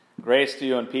Grace to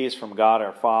you and peace from God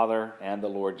our Father and the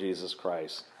Lord Jesus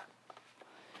Christ.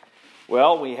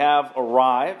 Well, we have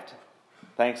arrived.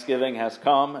 Thanksgiving has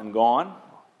come and gone,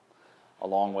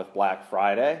 along with Black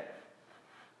Friday.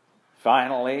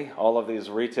 Finally, all of these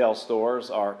retail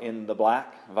stores are in the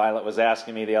black. Violet was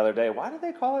asking me the other day, why do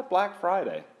they call it Black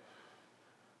Friday?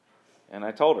 And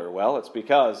I told her, well, it's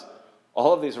because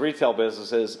all of these retail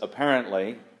businesses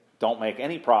apparently don't make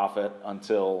any profit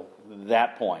until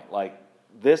that point. Like,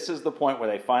 this is the point where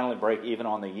they finally break even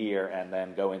on the year and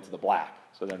then go into the black,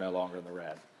 so they're no longer in the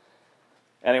red.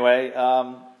 Anyway,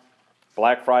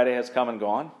 Black Friday has come and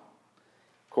gone.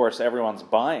 Of course, everyone's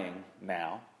buying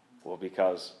now, well,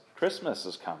 because Christmas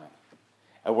is coming.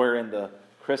 And we're in the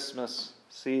Christmas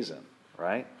season,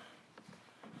 right?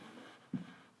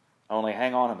 Only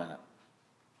hang on a minute.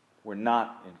 We're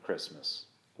not in Christmas.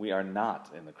 We are not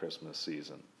in the Christmas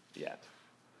season yet.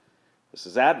 This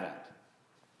is Advent.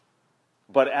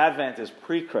 But Advent is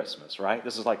pre-Christmas, right?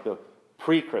 This is like the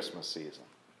pre-Christmas season.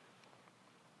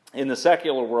 In the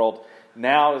secular world,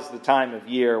 now is the time of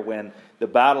year when the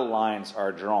battle lines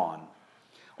are drawn.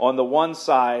 On the one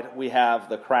side, we have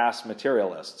the crass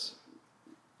materialists.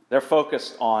 They're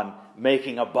focused on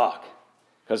making a buck,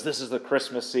 because this is the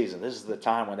Christmas season. This is the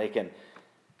time when they can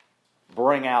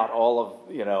bring out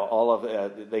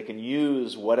they can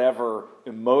use whatever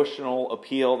emotional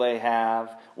appeal they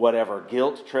have, whatever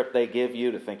guilt trip they give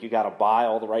you to think you got to buy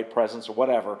all the right presents or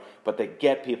whatever, but they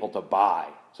get people to buy.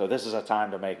 So this is a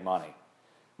time to make money.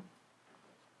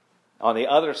 On the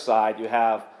other side, you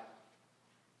have,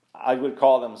 I would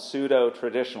call them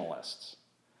pseudo-traditionalists.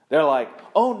 They're like,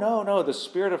 oh, no, the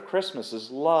spirit of Christmas is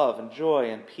love and joy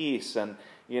and peace and,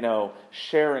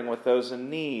 sharing with those in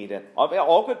need. And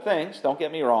all good things, don't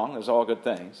get me wrong, there's all good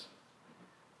things.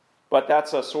 But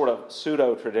that's a sort of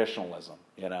pseudo-traditionalism,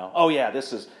 Oh, yeah,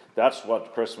 that's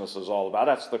what Christmas is all about.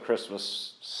 That's the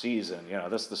Christmas season,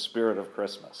 That's the spirit of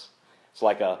Christmas. It's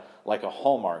like a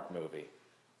Hallmark movie.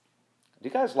 Do you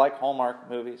guys like Hallmark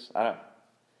movies?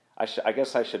 I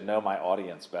guess I should know my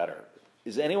audience better.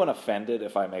 Is anyone offended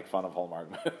if I make fun of Hallmark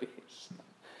movies?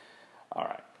 All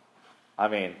right. I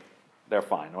mean, they're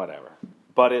fine, whatever.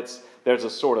 But there's a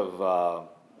sort of,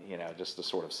 just a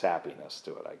sort of sappiness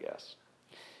to it, I guess.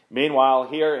 Meanwhile,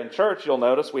 here in church, you'll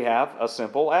notice we have a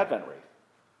simple Advent wreath.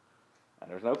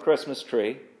 And there's no Christmas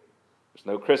tree. There's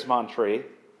no Chrismon tree.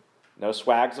 No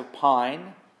swags of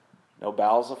pine. No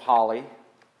boughs of holly.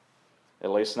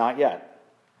 At least not yet.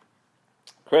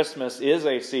 Christmas is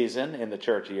a season in the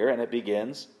church year, and it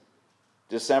begins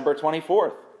December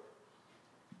 24th.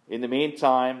 In the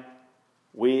meantime,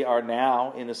 we are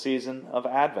now in the season of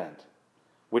Advent,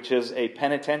 which is a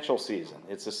penitential season.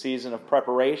 It's a season of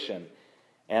preparation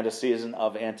and a season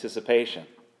of anticipation.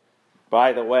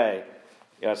 By the way,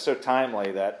 it's so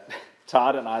timely that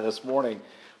Todd and I this morning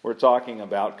were talking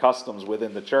about customs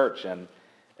within the church, and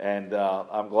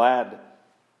I'm glad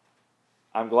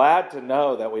to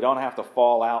know that we don't have to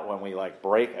fall out when we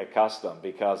break a custom,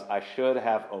 because I should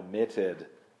have omitted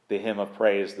the hymn of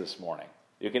praise this morning.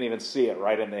 You can even see it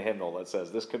right in the hymnal that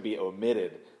says this can be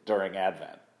omitted during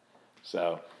Advent.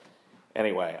 So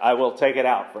anyway, I will take it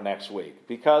out for next week,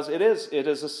 because it is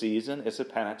a season, it's a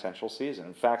penitential season.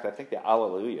 In fact, I think the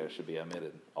Alleluia should be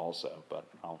omitted also, but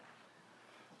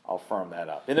I'll firm that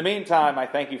up. In the meantime, I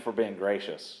thank you for being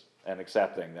gracious and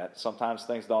accepting that sometimes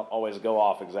things don't always go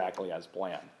off exactly as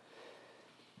planned.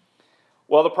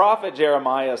 Well, the prophet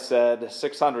Jeremiah said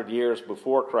 600 years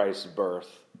before Christ's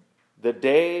birth, the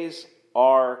days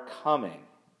are coming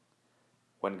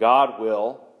when God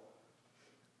will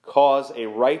cause a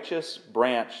righteous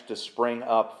branch to spring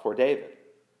up for David,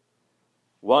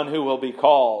 one who will be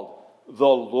called, the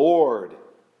Lord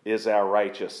is our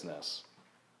righteousness.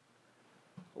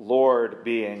 Lord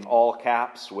being all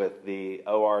caps with the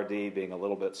O-R-D being a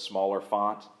little bit smaller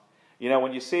font.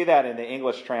 When you see that in the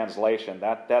English translation,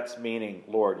 that's meaning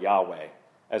Lord Yahweh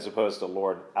as opposed to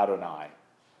Lord Adonai.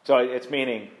 So it's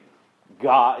meaning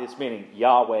God, it's meaning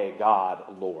Yahweh,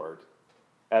 God, Lord,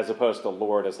 as opposed to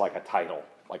Lord as like a title,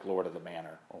 like Lord of the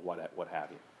Manor or what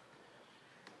have you.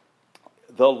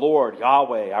 The Lord,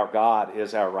 Yahweh, our God,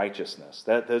 is our righteousness.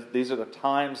 These are the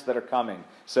times that are coming,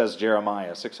 says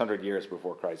Jeremiah, 600 years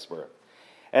before Christ's birth.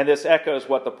 And this echoes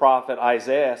what the prophet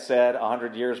Isaiah said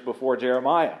 100 years before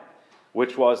Jeremiah,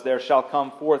 which was, there shall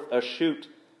come forth a shoot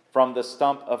from the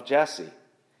stump of Jesse,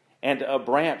 and a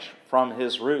branch from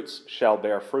his roots shall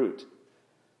bear fruit.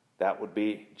 That would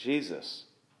be Jesus,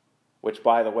 which,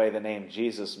 by the way, the name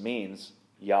Jesus means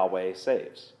Yahweh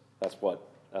saves. That's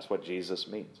what Jesus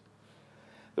means.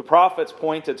 The prophets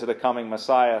pointed to the coming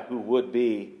Messiah who would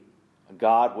be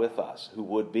God with us, who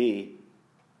would be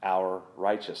our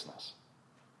righteousness.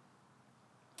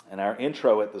 And our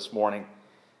intro at this morning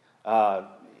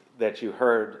that you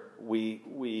heard,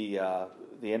 the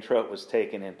intro was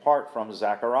taken in part from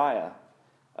Zechariah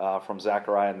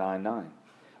 9:9.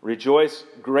 Rejoice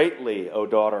greatly, O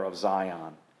daughter of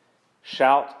Zion.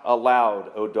 Shout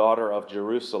aloud, O daughter of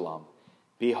Jerusalem.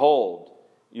 Behold,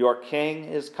 your king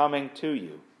is coming to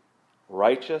you,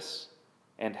 righteous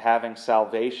and having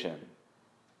salvation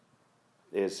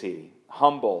is he,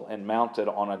 humble and mounted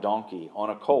on a donkey, on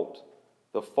a colt,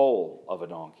 the foal of a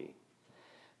donkey.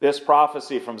 This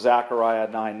prophecy from Zechariah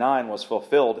 9:9 was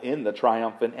fulfilled in the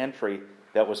triumphant entry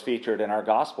that was featured in our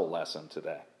gospel lesson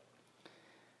today.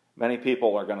 Many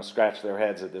people are going to scratch their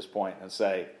heads at this point and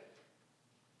say,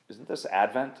 isn't this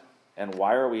Advent? And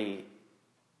why are we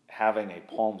having a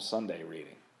Palm Sunday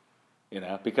reading?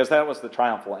 Because that was the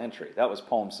triumphal entry. That was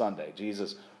Palm Sunday.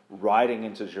 Jesus riding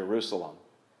into Jerusalem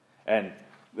and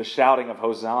the shouting of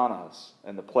hosannas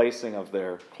and the placing of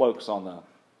their cloaks on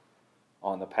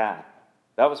the path.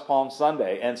 That was Palm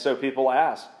Sunday. And so people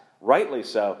ask, rightly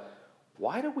so,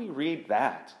 why do we read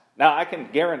that? Now, I can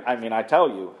guarantee, I tell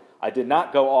you, I did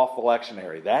not go off the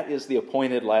lectionary. That is the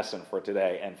appointed lesson for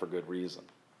today, and for good reason.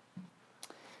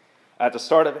 At the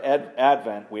start of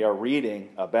Advent, we are reading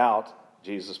about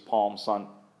Jesus' Palm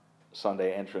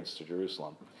Sunday entrance to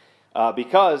Jerusalem.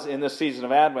 Because in this season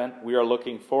of Advent, we are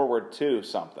looking forward to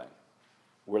something.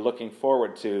 We're looking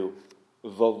forward to the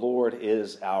Lord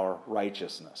is our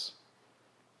righteousness.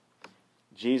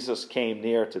 Jesus came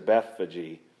near to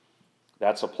Bethphage.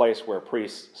 That's a place where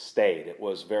priests stayed. It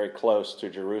was very close to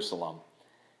Jerusalem,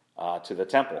 to the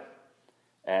temple.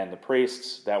 And the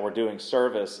priests that were doing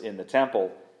service in the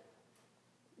temple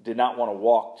did not want to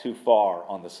walk too far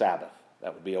on the Sabbath.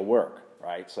 That would be a work,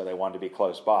 right? So they wanted to be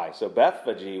close by. So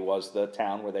Bethphage was the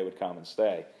town where they would come and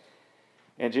stay.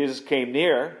 And Jesus came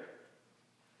near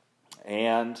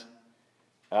and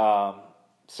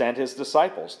sent his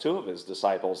disciples, 2 of his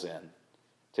disciples in,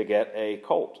 to get a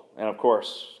colt. And of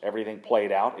course, everything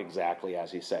played out exactly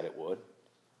as he said it would.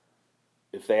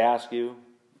 If they ask you,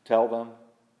 tell them,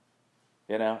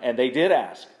 and they did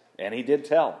ask, and he did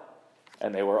tell,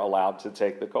 and they were allowed to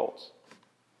take the colts.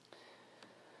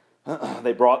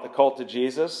 They brought the colt to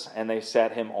Jesus, and they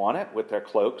set him on it with their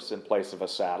cloaks in place of a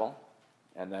saddle.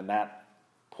 And then that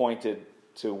pointed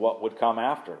to what would come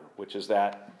after, which is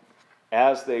that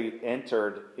as they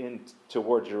entered in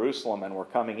toward Jerusalem and were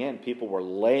coming in, people were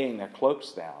laying their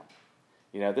cloaks down.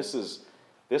 This is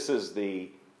the,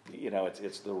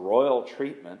 it's the royal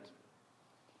treatment.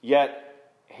 Yet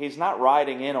he's not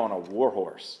riding in on a war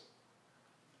horse.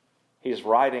 He's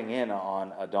riding in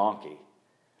on a donkey.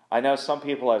 I know some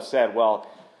people have said, well,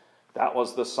 that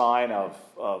was the sign of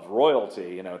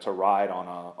royalty, to ride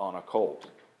on a colt.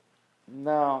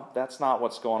 No, that's not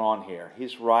what's going on here.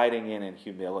 He's riding in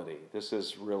humility. This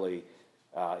is really,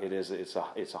 it's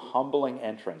a humbling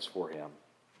entrance for him.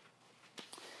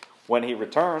 When he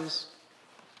returns,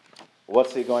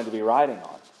 what's he going to be riding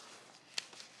on?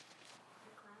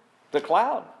 The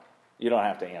cloud. You don't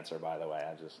have to answer, by the way.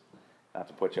 I just not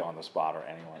to put you on the spot or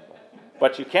anyone.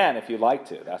 But you can if you'd like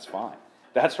to. That's fine.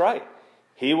 That's right.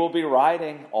 He will be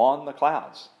riding on the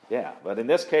clouds. Yeah, but in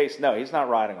this case, no, he's not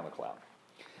riding on the cloud.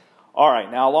 All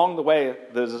right, now along the way,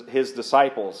 his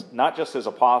disciples, not just his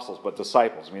apostles, but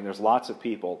disciples, there's lots of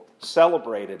people,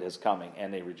 celebrated his coming,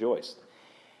 and they rejoiced.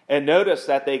 And notice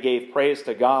that they gave praise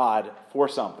to God for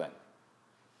something.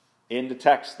 In the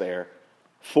text there,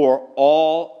 for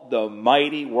all the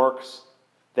mighty works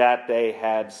that they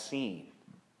had seen.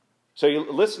 So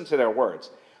you listen to their words.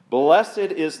 Blessed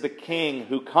is the King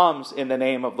who comes in the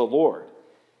name of the Lord.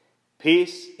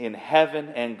 Peace in heaven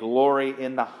and glory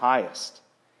in the highest.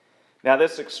 Now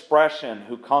this expression,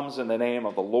 who comes in the name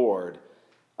of the Lord,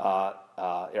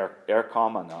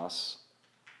 erchomenos,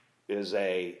 is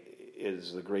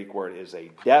the Greek word, is a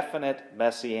definite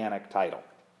messianic title.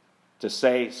 To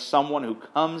say someone who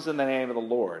comes in the name of the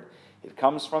Lord. It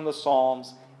comes from the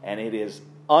Psalms, and it is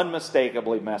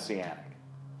unmistakably messianic.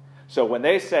 So when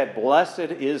they said, blessed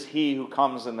is he who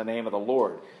comes in the name of the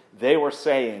Lord, they were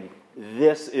saying,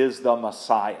 this is the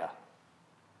Messiah.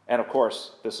 And of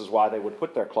course, this is why they would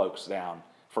put their cloaks down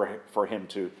for him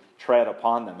to tread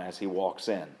upon them as he walks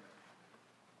in.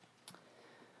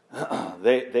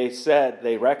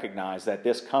 They recognized that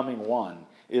this coming one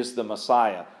is the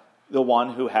Messiah, the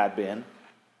one who had been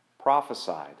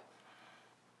prophesied.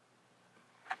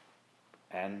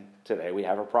 And today we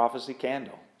have a prophecy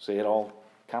candle. See, it all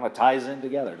kind of ties in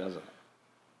together, doesn't it?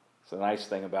 It's a nice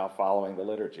thing about following the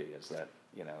liturgy is that,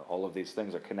 all of these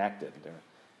things are connected.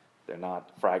 They're not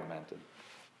fragmented.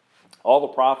 All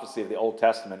the prophecy of the Old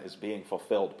Testament is being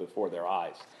fulfilled before their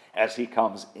eyes as he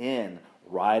comes in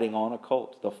riding on a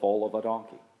colt, the foal of a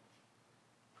donkey.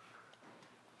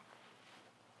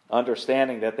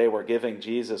 Understanding that they were giving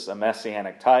Jesus a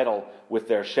messianic title with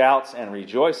their shouts and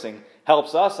rejoicing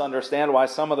helps us understand why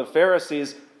some of the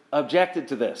Pharisees objected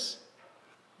to this.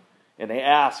 And they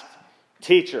asked,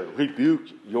 "Teacher, rebuke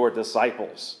your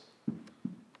disciples."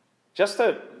 Just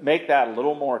to make that a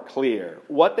little more clear,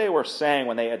 what they were saying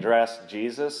when they addressed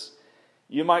Jesus,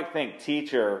 you might think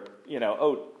teacher,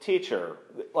 oh, teacher,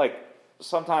 like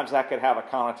sometimes that could have a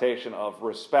connotation of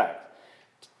respect.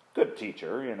 Good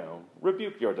teacher,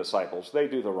 rebuke your disciples. They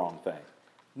do the wrong thing.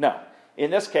 No. In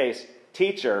this case,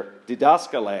 teacher,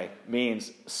 didaskale,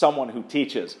 means someone who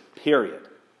teaches, period.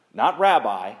 Not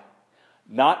rabbi,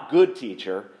 not good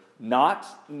teacher,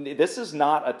 this is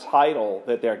not a title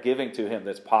that they're giving to him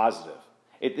that's positive.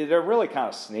 They're really kind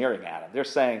of sneering at him. They're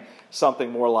saying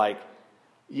something more like,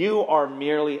 "You are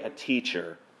merely a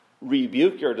teacher.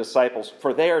 Rebuke your disciples,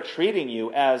 for they are treating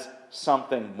you as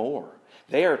something more.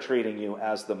 They are treating you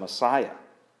as the Messiah,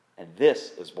 and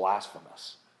this is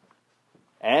blasphemous."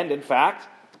 And in fact,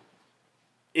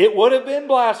 it would have been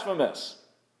blasphemous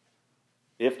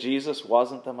if Jesus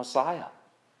wasn't the Messiah.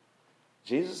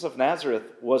 Jesus of Nazareth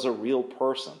was a real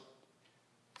person.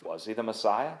 Was he the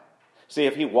Messiah? See,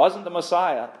 if he wasn't the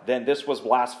Messiah, then this was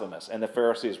blasphemous, and the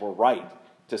Pharisees were right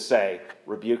to say,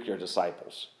 "Rebuke your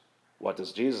disciples." What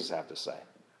does Jesus have to say?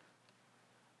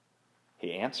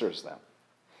 He answers them.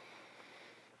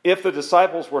 If the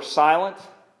disciples were silent,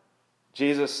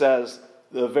 Jesus says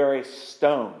the very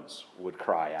stones would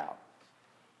cry out.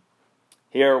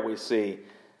 Here we see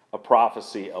a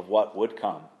prophecy of what would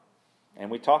come. And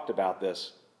we talked about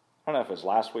this, I don't know if it was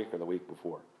last week or the week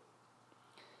before.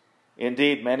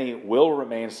 Indeed, many will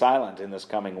remain silent in this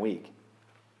coming week,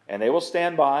 and they will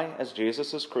stand by as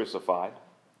Jesus is crucified.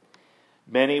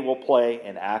 Many will play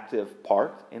an active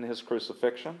part in his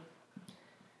crucifixion.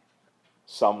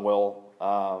 Some will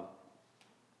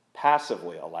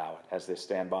passively allow it as they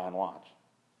stand by and watch.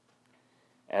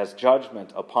 As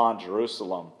judgment upon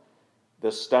Jerusalem,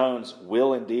 the stones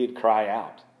will indeed cry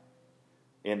out.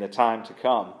 In the time to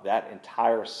come, that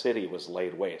entire city was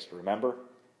laid waste. Remember?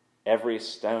 Every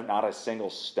stone, not a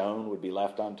single stone would be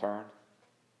left unturned.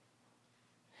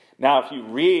 Now, if you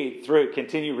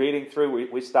continue reading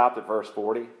through, we stopped at verse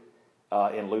 40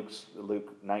 in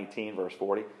Luke 19, verse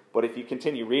 40. But if you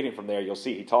continue reading from there, you'll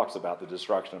see he talks about the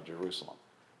destruction of Jerusalem.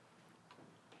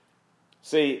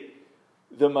 See,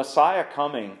 the Messiah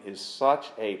coming is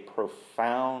such a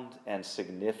profound and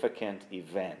significant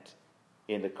event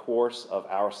in the course of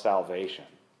our salvation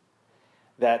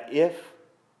that if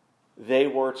they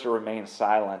were to remain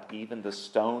silent, even the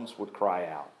stones would cry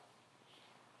out.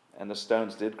 And the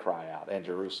stones did cry out, and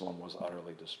Jerusalem was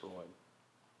utterly destroyed.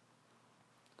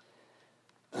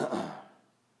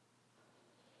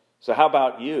 So how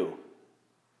about you?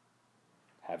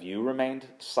 Have you remained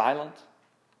silent?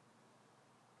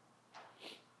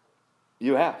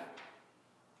 You have.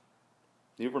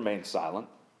 You've remained silent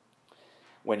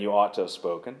when you ought to have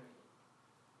spoken.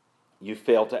 You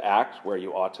failed to act where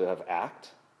you ought to have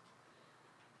acted.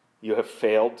 You have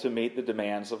failed to meet the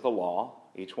demands of the law.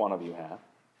 Each one of you have.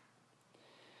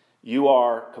 You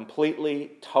are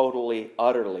completely, totally,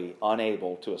 utterly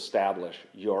unable to establish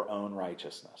your own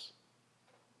righteousness.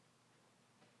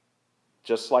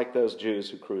 Just like those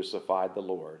Jews who crucified the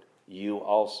Lord, you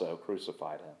also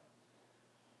crucified him.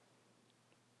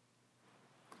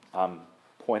 I'm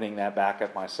pointing that back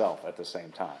at myself at the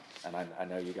same time, and I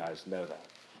know you guys know that.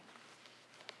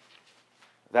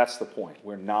 That's the point.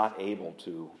 We're not able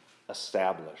to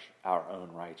establish our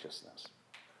own righteousness.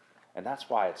 And that's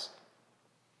why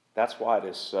it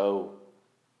is so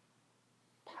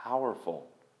powerful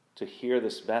to hear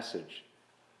this message.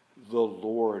 The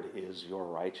Lord is your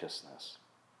righteousness.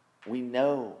 We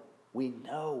know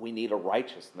we need a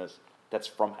righteousness that's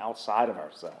from outside of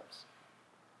ourselves.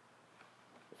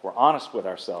 If we're honest with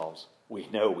ourselves, we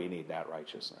know we need that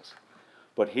righteousness.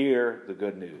 But hear the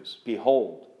good news.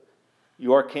 Behold,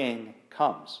 your King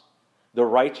comes, the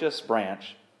righteous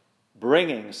branch,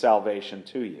 bringing salvation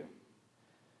to you.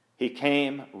 He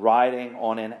came riding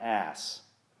on an ass,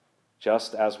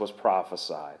 just as was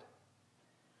prophesied.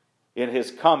 In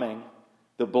his coming,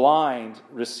 the blind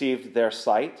received their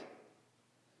sight,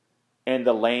 and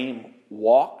the lame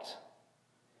walked,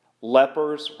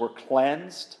 lepers were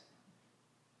cleansed,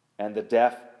 and the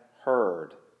deaf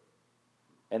heard,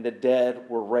 and the dead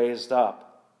were raised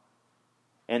up,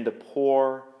 and the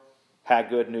poor had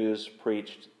good news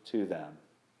preached to them.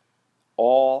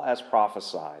 All as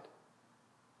prophesied.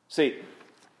 See,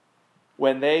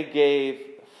 when they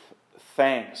gave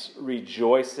thanks,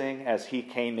 rejoicing as he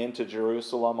came into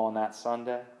Jerusalem on that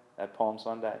Sunday, that Palm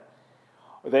Sunday.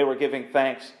 They were giving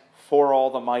thanks for all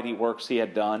the mighty works he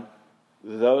had done.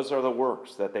 Those are the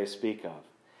works that they speak of.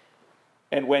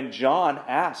 And when John's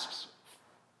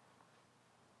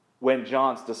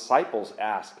disciples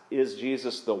ask, is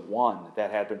Jesus the one that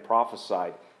had been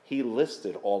prophesied? He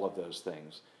listed all of those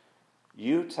things.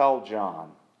 You tell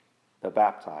John, the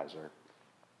baptizer,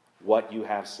 what you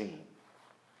have seen.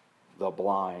 The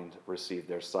blind received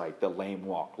their sight, the lame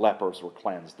walked, lepers were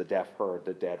cleansed, the deaf heard,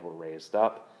 the dead were raised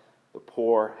up, the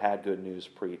poor had good news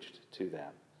preached to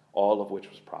them, all of which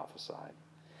was prophesied.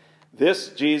 This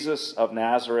Jesus of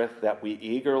Nazareth that we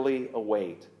eagerly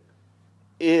await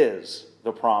is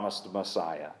the promised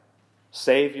Messiah,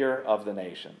 Savior of the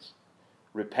nations.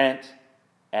 Repent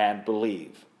and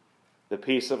believe. The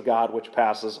peace of God which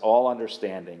passes all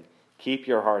understanding, keep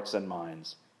your hearts and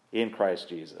minds in Christ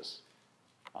Jesus.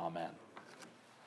 Amen.